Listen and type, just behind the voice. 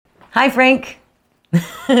Hi, Frank.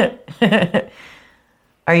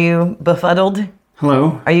 Are you befuddled?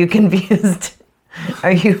 Hello. Are you confused?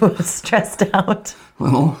 Are you stressed out?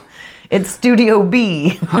 Well. It's Studio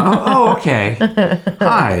B. Okay.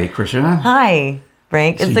 Hi, Krisha. Hi,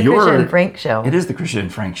 Frank. It's So the Krisha and Frank show. It is the Krisha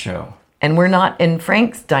and Frank show. And we're not in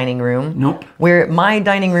Frank's dining room. Nope. We're at my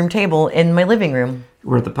dining room table in my living room.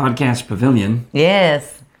 We're at the podcast pavilion.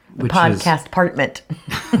 Yes. The Which podcast apartment.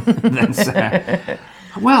 That's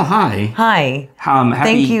well, hi. Hi.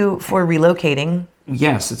 Thank you for relocating.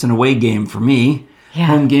 Yes, it's an away game for me. Yeah.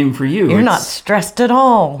 Home game for you. You're not stressed at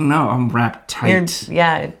all. No, I'm wrapped tight.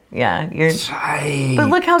 You're tight. But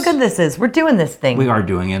look how good this is. We're doing this thing. We are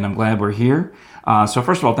doing it. I'm glad we're here. So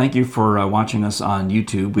first of all, thank you for watching us on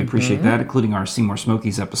YouTube. We appreciate that, including our Seymour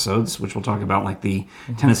Smokies episodes, which we'll talk about, like the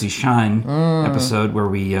Tennessee Shine episode, where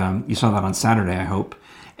we you saw that on Saturday, I hope.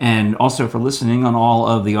 And also for listening on all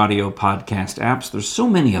of the audio podcast apps. There's so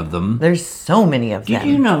many of them. There's so many of them. Did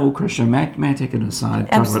you know, Krisha, may I take it aside?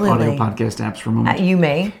 Absolutely. Talk about audio podcast apps for a moment? You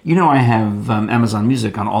may. You know I have Amazon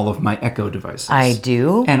Music on all of my Echo devices. I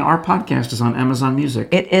do. And our podcast is on Amazon Music.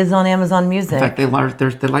 It is on Amazon Music. In fact, they like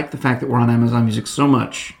the fact that we're on Amazon Music so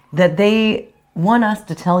much that they want us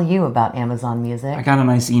to tell you about Amazon Music. I got a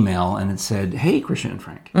nice email and it said, "Hey, Krisha and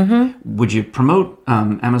Frank, would you promote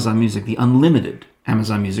Amazon Music, the unlimited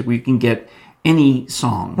Amazon Music, where you can get any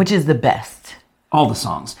song, which is the best, all the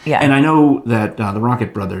songs." Yeah. And I know that the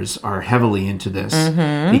Rocket Brothers are heavily into this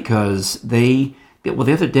because the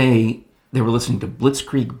other day they were listening to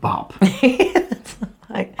Blitzkrieg Bop.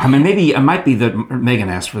 I mean, maybe it might be that Megan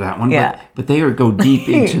asked for that one, but they go deep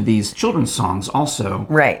into these children's songs also,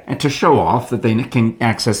 right? And to show off that they can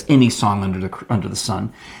access any song under the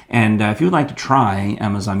sun. And if you would like to try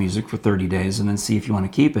Amazon Music for 30 days and then see if you want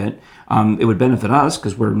to keep it, it would benefit us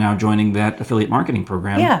because we're now joining that affiliate marketing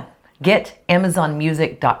program. Yeah, get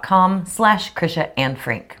amazonmusic.com/Krisha and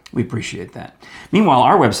Frank. We appreciate that. Meanwhile,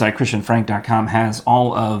 our website, KrishaandFrank.com, has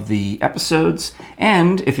all of the episodes.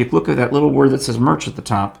 And if you look at that little word that says merch at the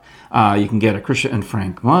top, you can get a Krisha and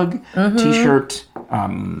Frank mug, t-shirt,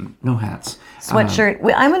 no hats. Sweatshirt.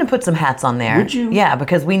 I'm going to put some hats on there. Would you? Yeah,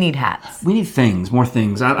 because we need hats. We need things, more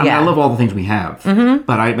things. I love all the things we have,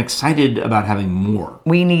 but I'm excited about having more.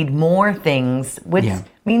 We need more things, which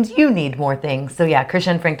means you need more things. So yeah,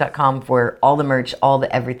 KrishaandFrank.com for all the merch, all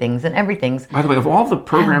the everythings and everythings. By the way, of all the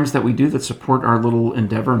programs that we do that support our little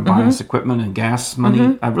endeavor and buy us equipment and gas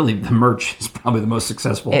money, the merch is probably the most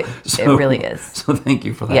successful. It really is. So thank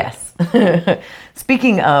you for that. Yes.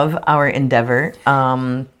 Speaking of our endeavor,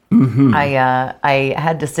 I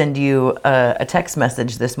had to send you a text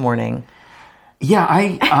message this morning. Yeah,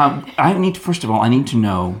 I need to, first of all, I need to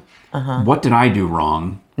know what did I do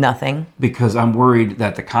wrong? Nothing. Because I'm worried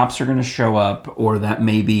that the cops are going to show up, or that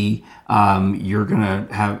maybe you're going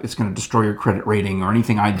to it's going to destroy your credit rating, or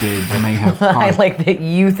anything I did that may have caused. I like that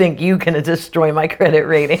you think you can destroy my credit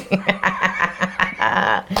rating.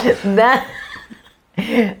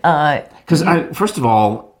 Because first of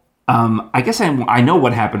all, I guess I know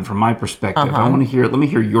what happened from my perspective. Let me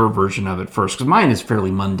hear your version of it first, because mine is fairly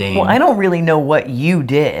mundane. Well, I don't really know what you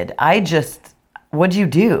did. What'd you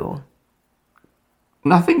do?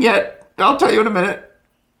 Nothing yet. I'll tell you in a minute.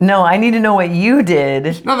 No, I need to know what you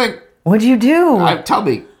did. Nothing. What'd you do? Tell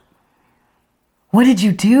me. What did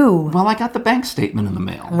you do? Well, I got the bank statement in the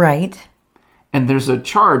mail. Right. And there's a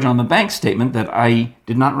charge on the bank statement that I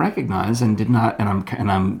did not recognize and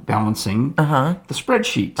I'm balancing the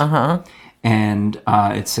spreadsheet. And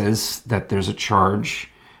it says that there's a charge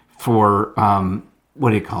for what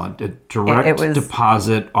do you call it? A direct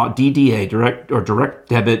deposit, DDA, direct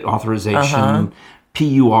debit authorization,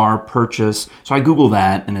 PUR purchase. So I Google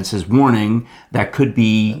that and it says, warning, that could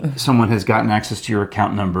be someone has gotten access to your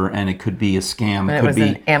account number and it could be a scam. And it was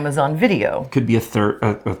an Amazon Video. Could be a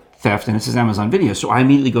theft, and it says Amazon Video. So I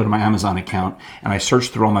immediately go to my Amazon account and I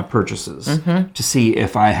search through all my purchases to see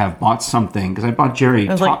if I have bought something, because I bought Jerry.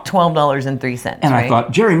 It was like $12.03. And I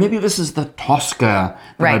thought, Jerry, maybe this is the Tosca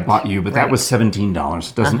that I bought you, but that was $17.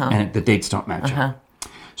 It doesn't, and the dates don't match up.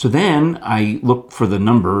 So then I look for the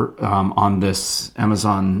number on this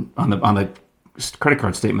Amazon, on the credit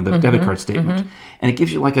card statement, the debit card statement, and it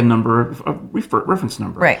gives you like a number, a reference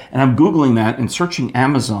number. Right. And I'm Googling that and searching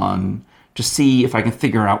Amazon to see if I can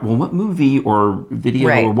figure out, well, what movie or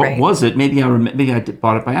video or what was it? Maybe I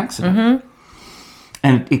bought it by accident.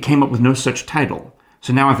 And it came up with no such title.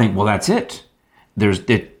 So now I think, well, that's it. There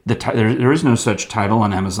is no such title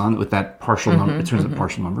on Amazon with that partial number. It turns out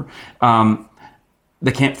partial number.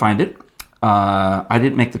 They can't find it. I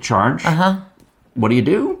didn't make the charge. What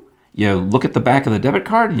do? You look at the back of the debit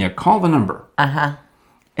card and you call the number.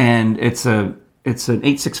 And it's a it's an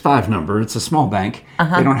 865 number. It's a small bank.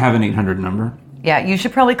 They don't have an 800 number. Yeah, you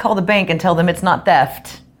should probably call the bank and tell them it's not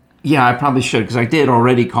theft. Yeah, I probably should, because I did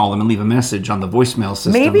already call them and leave a message on the voicemail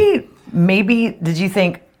system. Maybe did you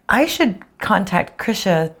think I should contact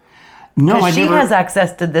Krisha? No, she has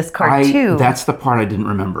access to this card too. That's the part I didn't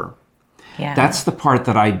remember. Yeah. That's the part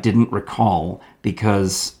that I didn't recall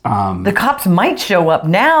because the cops might show up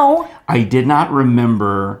now. I did not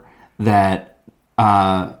remember that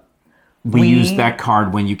we used that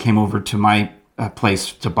card when you came over to my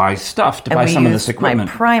place to buy stuff, to buy some of this equipment.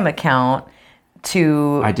 My Prime account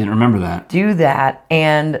to I didn't remember that. do that.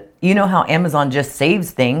 And you know how Amazon just saves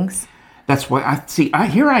things. That's why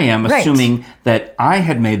here I am assuming that I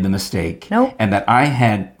had made the mistake and that I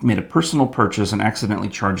had made a personal purchase and accidentally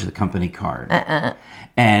charged the company card.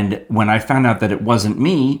 And when I found out that it wasn't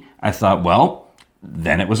me, I thought, well,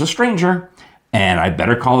 then it was a stranger and I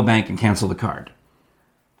better call the bank and cancel the card.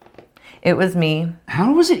 It was me.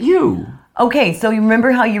 How was it you? Okay, so you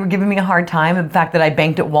remember how you were giving me a hard time the fact that I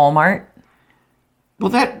banked at Walmart?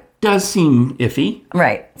 Well, that does seem iffy.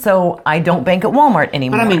 Right. So I don't bank at Walmart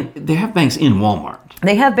anymore. But I mean, they have banks in Walmart.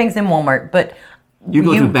 They have banks in Walmart, but you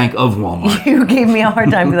go to the bank of Walmart. You gave me a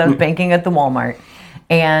hard time because I was banking at the Walmart.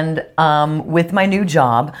 And with my new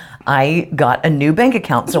job, I got a new bank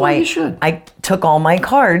account. That's why you should. I took all my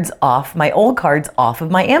cards off, my old cards off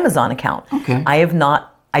of my Amazon account. Okay.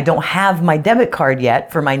 I don't have my debit card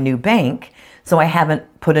yet for my new bank, so I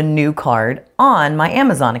haven't put a new card on my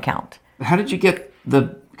Amazon account. How did you get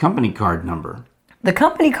the company card number? The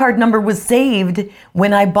company card number was saved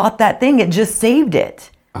when I bought that thing. It just saved it.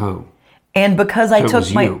 Oh. And because I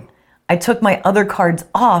took my other cards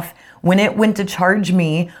off, when it went to charge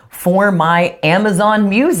me for my Amazon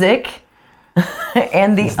Music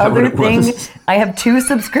and the other thing, I have 2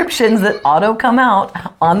 subscriptions that auto come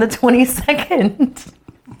out on the 22nd.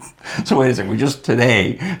 So wait a second, we just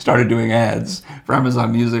today started doing ads for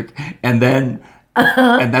Amazon Music, and then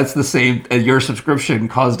and that's the same. Your subscription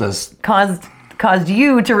caused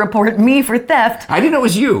you to report me for theft. I didn't know it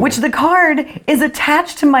was you. Which the card is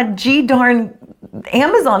attached to my darn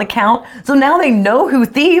Amazon account, so now they know who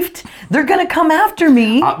thieved. They're gonna come after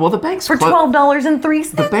me. Well, the bank's for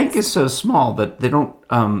 $12.03. The bank is so small that they don't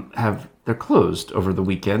they're closed over the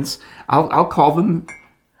weekends. I'll call them,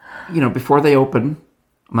 before they open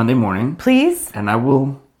Monday morning. Please. And I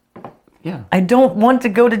will. Yeah. I don't want to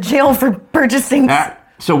go to jail for purchasing.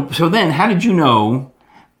 So then, how did you know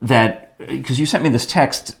that? Because you sent me this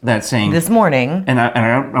text that saying this morning, and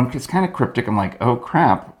it's kind of cryptic. I'm like, oh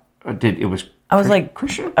crap! I was like,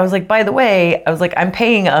 Krisha? I was like, by the way, I'm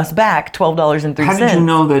paying us back $12.03. How did you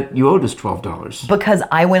know that you owed us $12? Because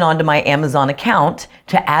I went onto my Amazon account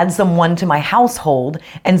to add someone to my household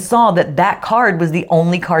and saw that card was the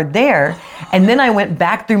only card there. And then I went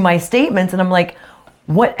back through my statements and I'm like,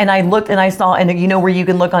 what? And I looked and I saw, and you know where you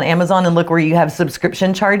can look on Amazon and look where you have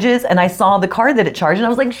subscription charges, and I saw the card that it charged, and I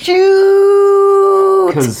was like, shoot!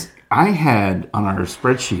 Because I had on our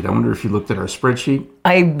spreadsheet, I wonder if you looked at our spreadsheet.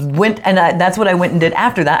 I went, and that's what I went and did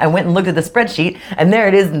after that. I went and looked at the spreadsheet, and there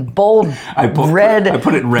it is in bold, red. I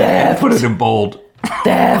put it in red. Theft. I put it in bold.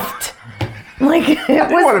 Theft. Like, it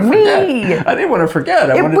was me. I didn't want to forget.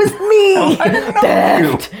 It was me. I didn't know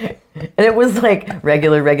Theft. you. And it was like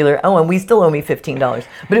regular. Oh, and we still owe me $15.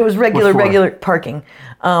 But it was regular parking.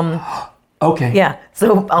 Okay. Yeah.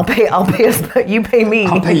 So I'll pay us, but you pay me.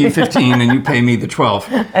 I'll pay you 15 and you pay me the 12.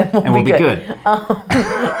 And we'll be good.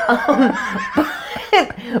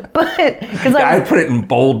 But because I put it in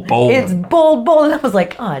bold. It's bold, and I was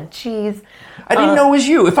like, oh, jeez. I didn't know it was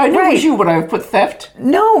you. If I knew it was you, would I have put theft?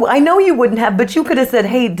 No, I know you wouldn't have, but you could have said,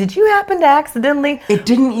 hey, did you happen to accidentally? It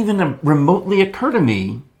didn't even remotely occur to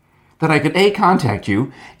me that I could A, contact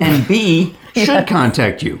you, and B, should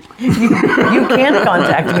contact you. You can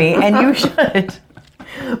contact me, and you should.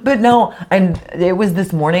 But no, and it was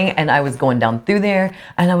this morning, and I was going down through there,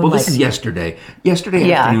 and I was this is yesterday.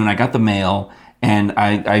 Yesterday afternoon, I got the mail, and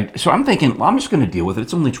so I'm thinking, well, I'm just going to deal with it.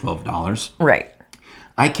 It's only $12. Right.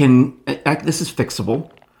 This is fixable.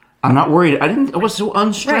 I'm not worried. I was so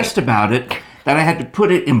unstressed about it that I had to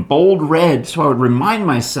put it in bold red so I would remind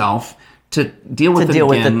myself to deal with the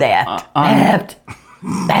theft.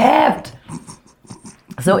 Theft.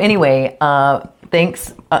 So anyway,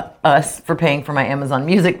 thanks us for paying for my Amazon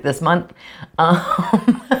Music this month. But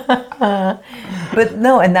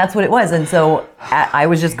no, and that's what it was. And so I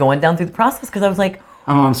was just going down through the process because I was like,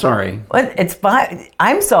 oh, I'm sorry. What? It's fine.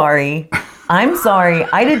 I'm sorry.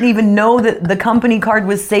 I didn't even know that the company card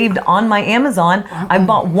was saved on my Amazon. I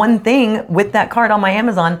bought one thing with that card on my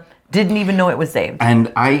Amazon. Didn't even know it was saved.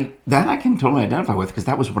 And I can totally identify with, because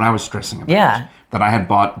that was what I was stressing about. Yeah. That I had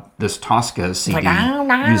bought this Tosca CD oh,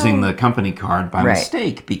 no. using the company card by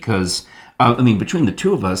mistake, because, between the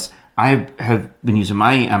two of us, I have been using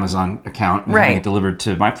my Amazon account and having it delivered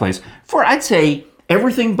to my place for, I'd say,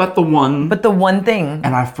 everything but the one. But the one thing.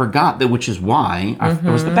 And I forgot that, which is why it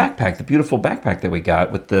was the backpack, the beautiful backpack that we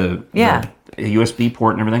got with the USB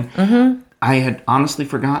port and everything. Mm-hmm. I had honestly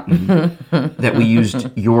forgotten that we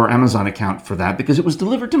used your Amazon account for that, because it was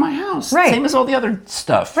delivered to my house. Right. Same as all the other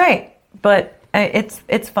stuff. Right. But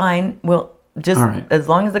it's fine. We'll just, as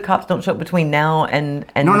long as the cops don't show up between now and...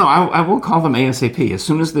 No, I will call them ASAP. As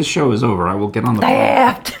soon as this show is over, I will get on the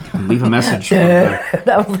phone and leave a message.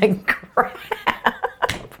 That was like crap.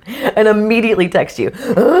 And immediately text you.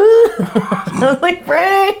 I was like,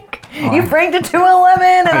 Frank, you franked to 211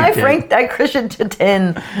 and I Christianed to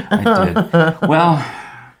 10. I did. Well,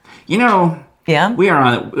 yeah, we are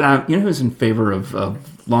on. You know who's in favor of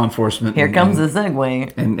law enforcement? Here comes the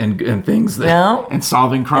segue. And things that and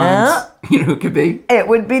solving crimes. You know who it could be? It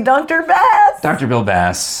would be Dr. Bass. Dr. Bill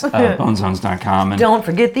Bass of bonezones.com. And don't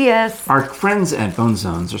forget the S. Our friends at Bone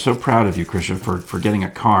Zones are so proud of you, Krisha, for getting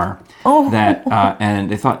a car. That and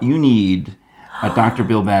they thought you need a Dr.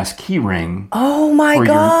 Bill Bass key ring. Oh my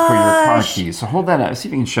gosh. For your car keys. So hold that up. See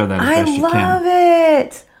if you can show that as best you can. I love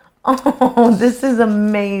it. Oh, this is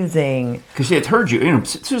amazing. Because it's heard you,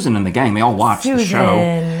 Susan and the gang, they all watched the show.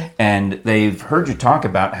 And they've heard you talk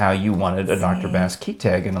about how you wanted a Dr. Bass key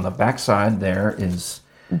tag. And on the back side is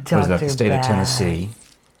the state of Tennessee.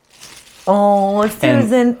 Oh,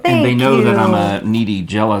 Susan, thank you. And they know that I'm a needy,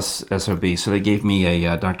 jealous SOB, so they gave me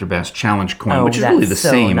a Dr. Bass challenge coin, which is really the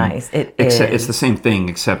same. Nice. It's the same thing,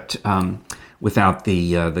 except without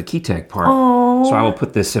the key tag part. Oh. So I will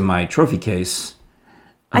put this in my trophy case.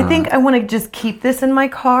 I think I want to just keep this in my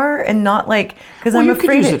car and not because I'm afraid you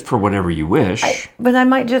could use it for whatever you wish. But I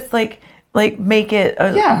might just make it.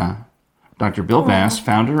 Dr. Bill Bass,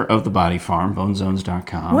 founder of The Body Farm,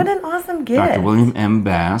 bonezones.com. What an awesome gift. Dr. William M.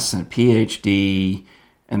 Bass, and PhD,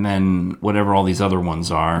 and then whatever all these other ones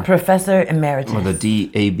are. Professor Emeritus. Or the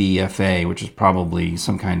DABFA, which is probably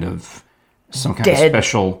some kind of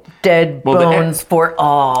special... Dead bones for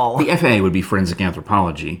all. The FA would be forensic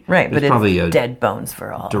anthropology. Right, but probably it's dead bones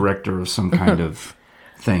for all. Director of some kind of...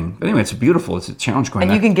 thing. But anyway, it's a challenge coin.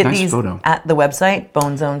 And you can get nice these photo. At the website,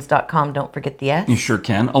 bonezones.com. Don't forget the S. You sure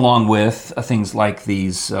can, along with things like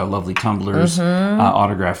these lovely tumblers,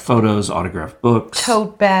 autographed photos, autographed books,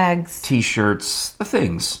 tote bags, T-shirts, the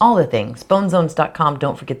things. All the things. Bonezones.com.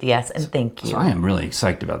 Don't forget the S, and thank you. So I am really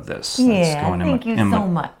excied about this. Yeah, thank you so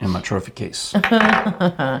much. In my trophy case.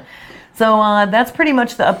 So that's pretty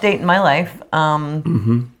much the update in my life.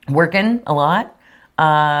 Working a lot.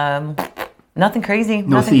 Nothing crazy.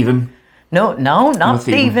 No thieving. No, not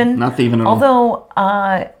thieving. Not thieving at all. Although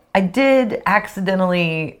I did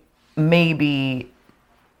accidentally maybe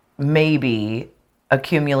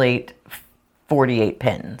accumulate 48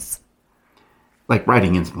 pins. Like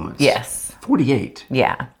writing influence? Yes. 48?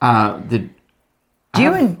 Yeah. Do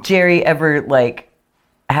you and Jerry ever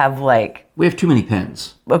have We have too many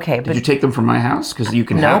pens. Okay, Did you take them from my house? Because you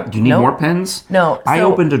can have... Do you need nope. more pens? No. I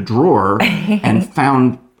opened a drawer and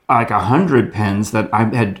found... 100 pens that I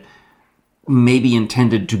had maybe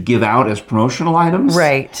intended to give out as promotional items.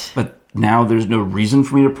 Right. But now there's no reason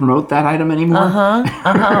for me to promote that item anymore.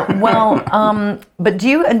 Well, but do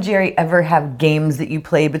you and Jerry ever have games that you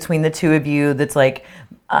play between the two of you that's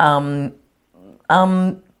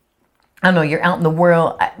I don't know, you're out in the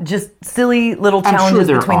world, just silly little challenges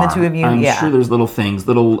between the two of you? I'm sure there's little things,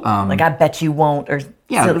 I bet you won't, or...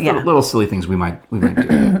 little silly things we might do.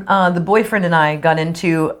 The boyfriend and I got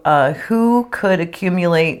into who could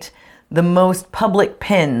accumulate the most public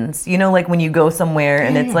pins. You know, like when you go somewhere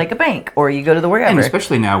and it's like a bank, or you go to the wherever. And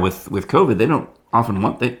especially now with COVID, they don't often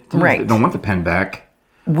want they don't want the pen back.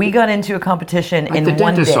 We got into a competition in one day. At the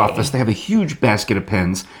dentist's office, they have a huge basket of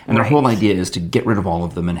pens, and their whole idea is to get rid of all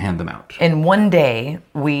of them and hand them out. In one day,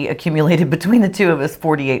 we accumulated between the two of us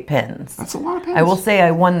 48 pins. That's a lot of pens. I will say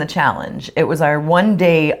I won the challenge. It was our one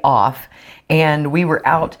day off, and we were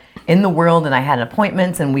out in the world, and I had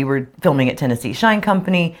appointments, and we were filming at Tennessee Shine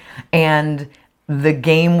Company, and the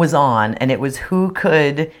game was on, and it was who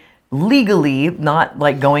could legally, not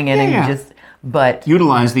going in and just... But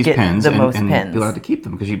utilize these pens and be allowed to keep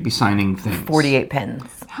them because you'd be signing things. 48 pens.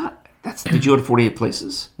 Did you go to 48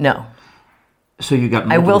 places? No. So you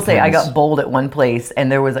got. I will say I got bowled at one place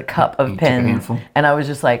and there was a cup of pens, and I was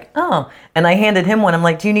just like, oh. And I handed him one. I'm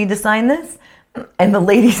like, do you need to sign this? And the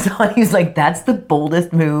lady saw it. He was like, that's the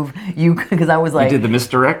boldest move because I was like, you did the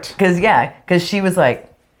misdirect. Because she was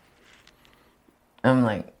like, I'm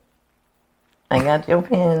like, I got your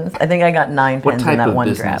pins. I think I got 9 What pins in type that of one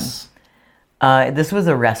business? grab. This was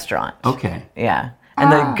a restaurant. Okay. Yeah.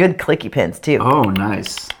 And the good clicky pins, too. Oh,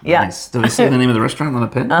 nice. Yeah. Nice. Did I say the name of the restaurant on the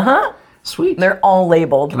pin? Uh-huh. Sweet. They're all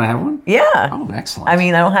labeled. Can I have one? Yeah. Oh, excellent. I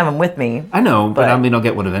mean, I don't have them with me. I know, but but- I mean, I'll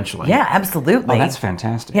get one eventually. Yeah, absolutely. Oh, that's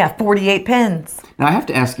fantastic. Yeah, 48 pins. Now, I have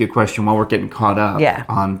to ask you a question while we're getting caught up Yeah.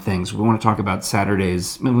 on things. We want to talk about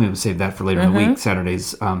Saturdays. Maybe we'll save that for later in the week.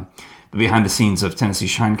 Saturdays, the behind the scenes of Tennessee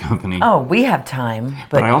Shine Company. Oh, we have time.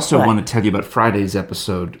 But I also want to tell you about Friday's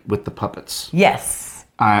episode with the puppets. Yes.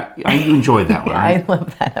 You enjoyed that one, right? I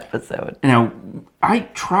love that episode. Now, I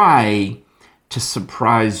try to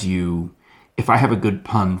surprise you if I have a good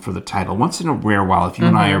pun for the title. Once in a rare while, if you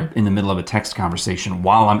and I are in the middle of a text conversation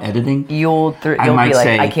while I'm editing, You'll be like,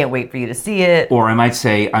 I can't wait for you to see it. or I might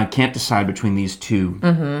say, I can't decide between these two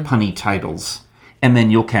punny titles. And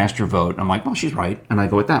then you'll cast your vote. I'm like, well, she's right. And I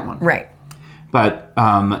go with that one. Right. But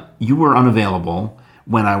you were unavailable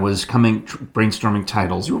when I was brainstorming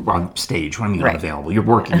titles. You were on stage. What do I mean unavailable? You're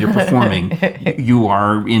working. You're performing. You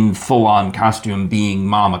are in full-on costume being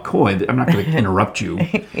Ma McCoy. I'm not going to interrupt you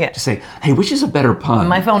to say, hey, which is a better pun?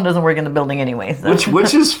 My phone doesn't work in the building anyway. So.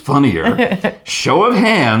 Which is funnier? Show of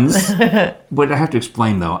hands. What I have to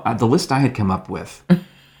explain, though, the list I had come up with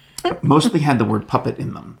mostly had the word puppet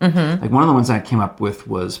in them. Like one of the ones I came up with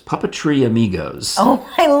was Puppetry Amigos. Oh,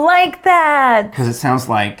 I like that. Because it sounds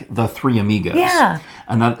like the Three Amigos. Yeah.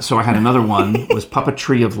 So I had another one was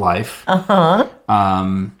Puppetry of Life. I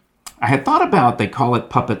had thought about, they call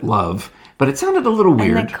it Puppet Love, but it sounded a little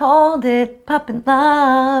weird. And they called it Puppet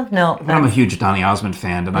Love. No. But I'm a huge Donny Osmond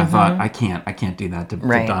fan, and I thought, I can't do that to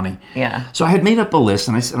Donny. Yeah. So I had made up a list,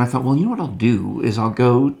 and I thought, well, you know what I'll do is I'll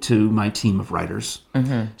go to my team of writers.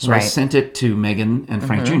 So I sent it to Megan and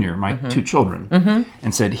Frank Jr., my two children,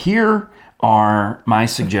 and said, here are my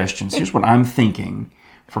suggestions. Here's what I'm thinking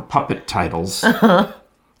for puppet titles.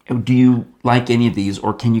 Do you like any of these,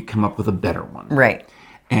 or can you come up with a better one? Right.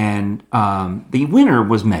 And the winner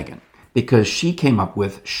was Megan, because she came up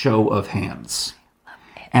with Show of Hands.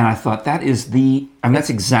 And I thought that's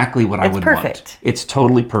exactly what I would perfect. want. It's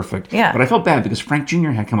totally perfect. Yeah. But I felt bad because Frank Jr.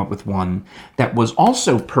 had come up with one that was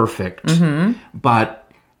also perfect,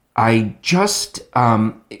 but I just,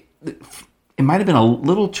 it might have been a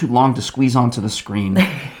little too long to squeeze onto the screen.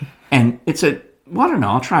 And I don't know,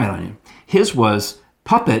 I'll try it on you. His was,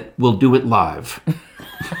 Puppet Will Do It Live.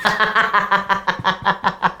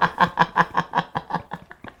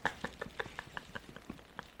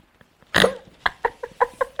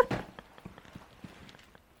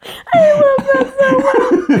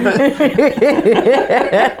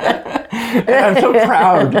 And I'm so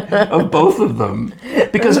proud of both of them.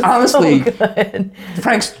 Because honestly,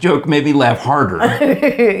 Frank's joke made me laugh harder.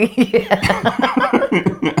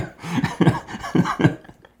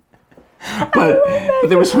 But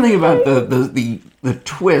there was something about the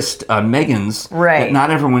twist on Megan's that not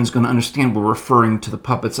everyone's going to understand we're referring to the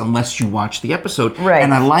puppets unless you watch the episode. Right.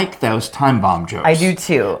 And I like those time bomb jokes. I do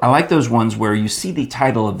too. I like those ones where you see the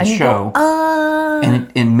title of the show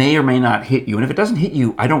and it may or may not hit you. And if it doesn't hit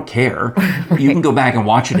you, I don't care. You can go back and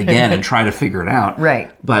watch it again and try to figure it out.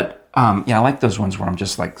 Right. But I like those ones where I'm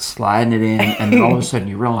just like sliding it in and then all of a sudden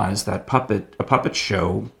you realize that a puppet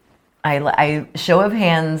show. Show of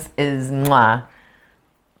Hands is mwah.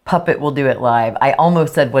 Puppet Will Do It Live. I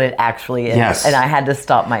almost said what it actually is, and I had to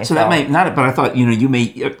stop myself. So that may not, but I thought you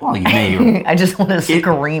may. I just want to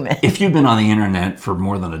scream it. If you've been on the internet for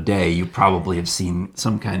more than a day, you probably have seen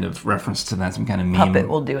some kind of reference to that, some kind of meme. Puppet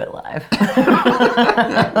Will Do It Live.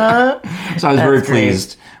 So I was very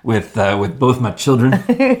pleased with both my children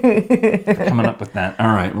for coming up with that. All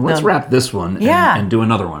right, well, let's wrap this one and do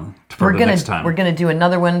another one for the next time. We're gonna do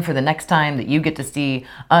another one for the next time that you get to see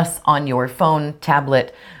us on your phone,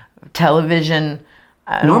 tablet, television.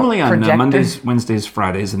 Normally on projector. Mondays, Wednesdays,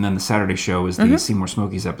 Fridays, and then the Saturday show is the Seymour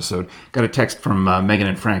Smokies episode. Got a text from Megan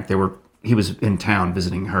and Frank. He was in town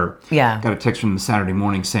visiting her. Yeah. Got a text from them Saturday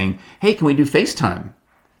morning saying, "Hey, can we do FaceTime?"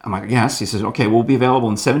 I'm like, yes. He says, okay, we'll be available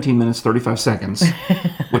in 17 minutes, 35 seconds,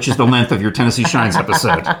 which is the length of your Tennessee Shines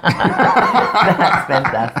episode. That's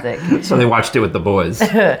fantastic. So they watched it with the boys.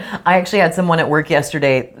 I actually had someone at work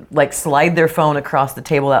yesterday, slide their phone across the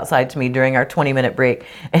table outside to me during our 20-minute break.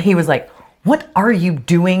 And he was like, what are you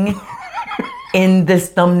doing in this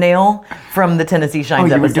thumbnail from the Tennessee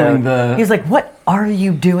Shines episode? He was like, what are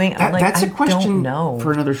you doing? I'm like, that's a question don't know.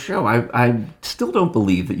 For another show. I still don't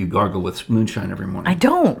believe that you gargle with moonshine every morning. I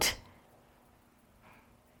don't.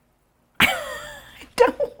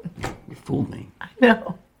 You fooled me. I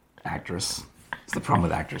know. Actress. It's the problem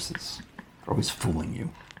with actresses. They're always fooling you.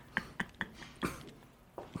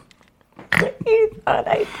 You thought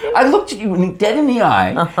I did. I looked at you dead in the eye,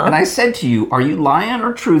 and I said to you, "Are you lying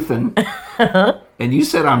or truthing?" And you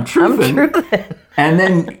said, "I'm truthing." And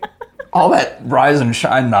then all that rise and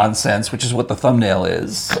shine nonsense, which is what the thumbnail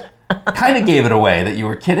is, kind of gave it away that you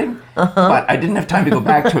were kidding. But I didn't have time to go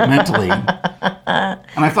back to it mentally.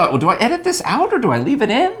 And I thought, well, do I edit this out or do I leave it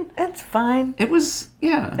in? It's fine. It was,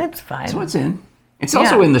 yeah. It's fine. So it's in. It's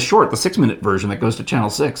also in the short, the 6-minute version that goes to Channel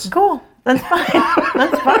 6. Cool. That's fine.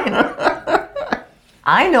 That's fine.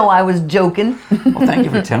 I know I was joking. Well, thank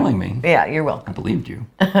you for telling me. Yeah, you're welcome. I believed you.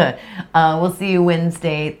 We'll see you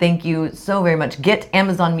Wednesday. Thank you so very much. Get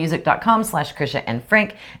amazonmusic.com/Krisha and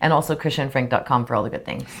Frank, and also krishaandfrank.com for all the good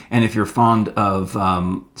things. And if you're fond of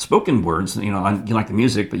spoken words, you like the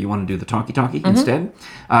music, but you want to do the talkie instead,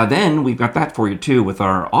 then we've got that for you too with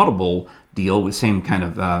our Audible deal with same kind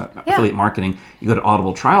of affiliate marketing. You go to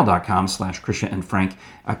audibletrial.com/Krisha and Frank.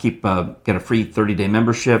 Get a free 30-day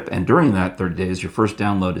membership, and during that 30 days, your first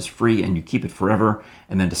download is free, and you keep it forever.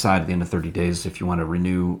 And then decide at the end of 30 days if you want to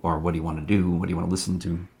renew or what do you want to do, what do you want to listen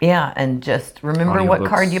to. Yeah, and just remember what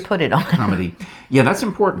card you put it on. Comedy. Yeah, that's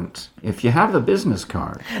important. If you have the business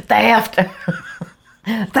card. Theft.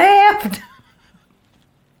 Theft.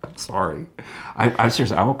 Sorry. I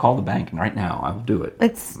seriously, I will call the bank right now. I will do it.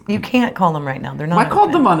 You can't call them right now. They're not. I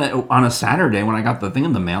called them on a Saturday when I got the thing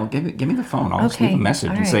in the mail. Give me the phone. I'll just leave a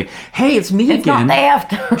message and say, "Hey, it's me again. Not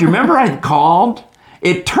theft." Do you remember I called?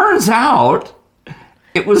 It turns out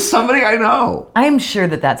it was somebody I know. I'm sure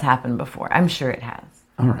that's happened before. I'm sure it has.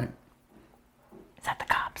 All right. Is that the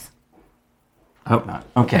cops? I hope not.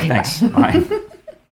 Okay, thanks. Bye.